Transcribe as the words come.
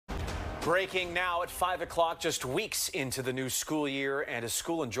Breaking now at 5 o'clock, just weeks into the new school year, and a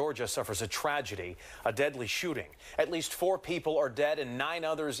school in Georgia suffers a tragedy, a deadly shooting. At least 4 people are dead and 9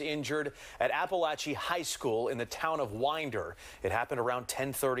 others injured at Apalachee High School in the town of Winder. It happened around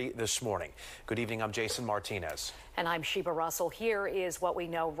 10:30 this morning. Good evening, I'm Jason Martinez. And I'm Sheba Russell. Here is what we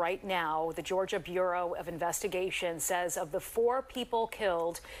know right now. The Georgia Bureau of Investigation says of the 4 people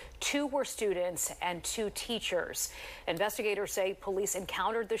killed, 2 were students and 2 teachers. Investigators say police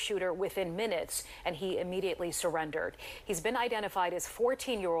encountered the shooter within minutes and he immediately surrendered. He's been identified as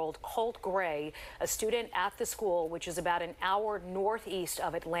 14-year-old Colt Gray, a student at the school, which is about an hour northeast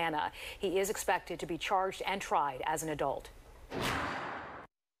of Atlanta. He is expected to be charged and tried as an adult.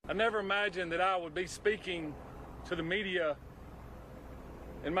 I never imagined that I would be speaking to the media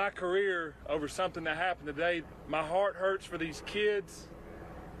in my career over something that happened today. My heart hurts for these kids.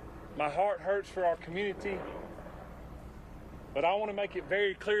 My heart hurts for our community. But I want to make it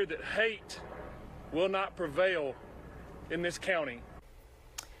very clear that hate will not prevail in this county.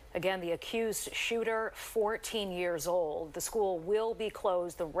 Again, the accused shooter, 14 years old. The school will be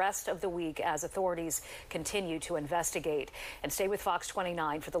closed the rest of the week as authorities continue to investigate. And stay with Fox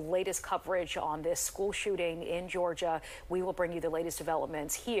 29 for the latest coverage on this school shooting in Georgia. We will bring you the latest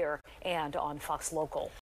developments here and on Fox Local.